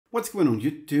What's going on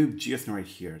YouTube? GeoSn right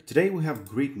here. Today we have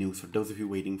great news for those of you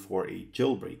waiting for a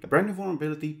jailbreak. A brand new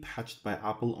vulnerability patched by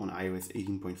Apple on iOS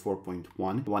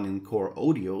 18.4.1, one in core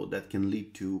audio that can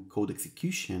lead to code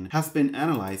execution, has been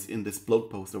analyzed in this blog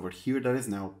post over here that is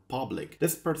now public.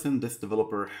 This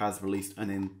developer has released an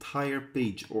entire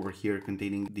page over here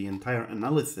containing the entire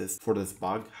analysis for this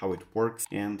bug, how it works,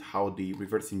 and how the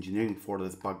reverse engineering for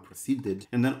this bug proceeded,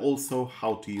 and then also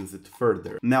how to use it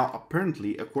further. Now,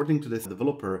 apparently, according to this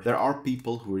developer, there are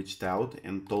people who reached out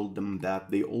and told them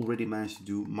that they already managed to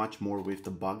do much more with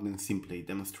the bug than simply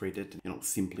demonstrate it,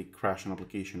 simply crash an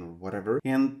application or whatever.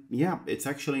 And yeah, it's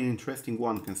actually an interesting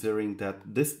one considering that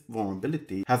this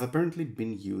vulnerability has apparently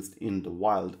been used in the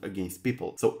wild against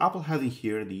people. So Apple has in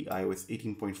here the iOS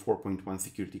 18.4.1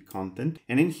 security content,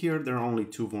 and in here there are only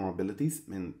two vulnerabilities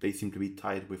and they seem to be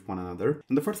tied with one another.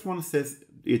 And the first one says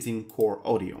it's in core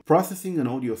audio. Processing an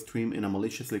audio stream in a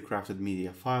maliciously crafted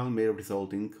media file may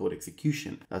result in code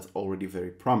execution. That's already very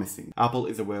promising. Apple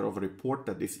is aware of a report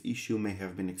that this issue may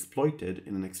have been exploited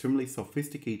in an extremely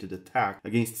sophisticated attack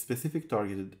against specific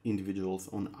targeted individuals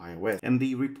on iOS. And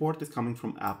the report is coming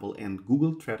from Apple and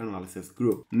Google Threat Analysis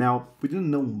Group. Now, we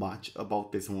didn't know much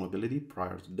about this vulnerability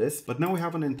prior to this, but now we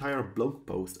have an entire blog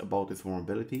post about this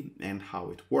vulnerability and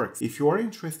how it works. If you are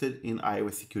interested in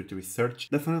iOS security research,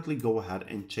 definitely go ahead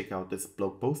and check out this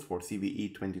blog post for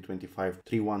CVE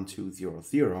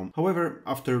 2025-31200. However,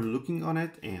 after looking on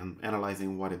it and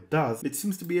analyzing what it does, it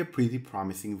seems to be a pretty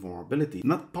promising vulnerability.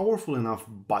 Not powerful enough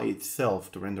by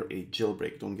itself to render a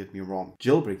jailbreak, don't get me wrong.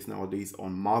 Jailbreaks nowadays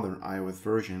on modern iOS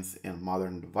versions and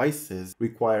modern devices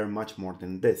require much more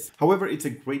than this. However, it's a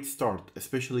great start,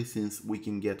 especially since we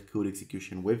can get code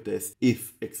execution with this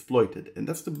if exploited. And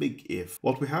that's the big if.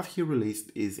 What we have here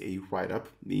released is a write-up,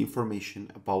 the information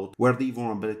about where the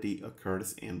vulnerability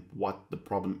occurs and what the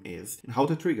problem is and how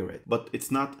to trigger it. But it's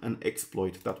not an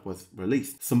exploit that was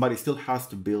released. Somebody still has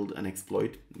to build an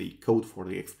exploit, the code for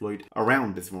the exploit,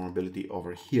 around this vulnerability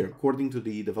over here. According to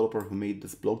the developer who made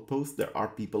this blog post, there are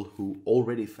people who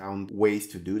already found ways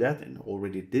to do that and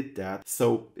already did that.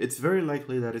 So it's very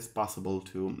likely that it's possible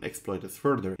to exploit this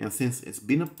further. And since it's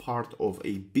been a part of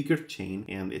a bigger chain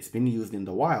and it's been used in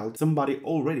the wild, somebody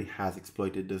already has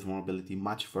exploited this vulnerability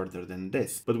much further than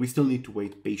this. But we still need to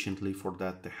wait patiently for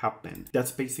that to happen.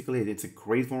 That's basically it. It's a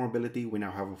great vulnerability. We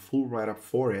now have a full write-up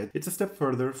for it. It's a step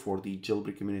further for the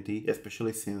jailbreak community,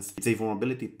 especially since it's a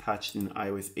vulnerability patched in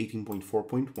iOS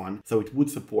 18.4.1, so it would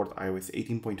support iOS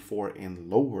 18.4 and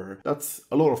lower. That's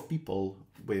a lot of people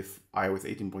with iOS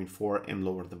 18.4 and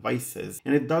lower devices,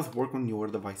 and it does work on newer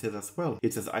devices as well.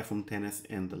 It says iPhone XS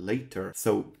and later,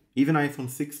 so even iPhone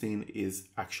 16 is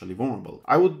actually vulnerable.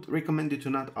 I would recommend you to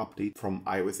not update from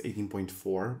iOS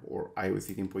 18.4 or iOS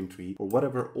 18.3 or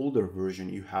whatever older version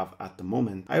you have at the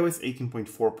moment. iOS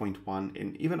 18.4.1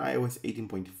 and even iOS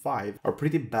 18.5 are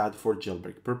pretty bad for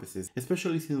jailbreak purposes,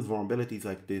 especially since vulnerabilities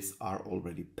like this are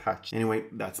already patched. Anyway,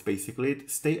 that's basically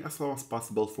it. Stay as low as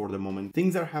possible for the moment.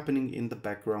 Things are happening in the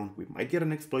background. We might get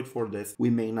an exploit for this, we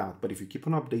may not, but if you keep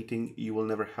on updating, you will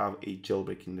never have a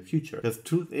jailbreak in the future. Because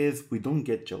truth is, we don't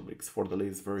get jailbreaks for the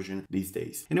latest version these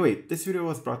days. Anyway, this video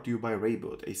was brought to you by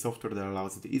Rayboot, a software that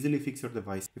allows you to easily fix your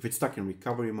device if it's stuck in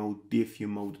recovery mode, DFU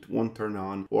mode, it won't turn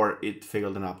on, or it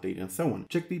failed an update and so on.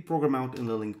 Check the program out in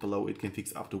the link below. It can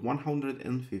fix up to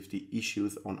 150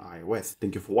 issues on iOS.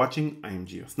 Thank you for watching. I am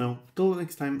GeoSn. Till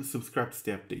next time, subscribe to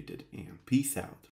stay updated and peace out.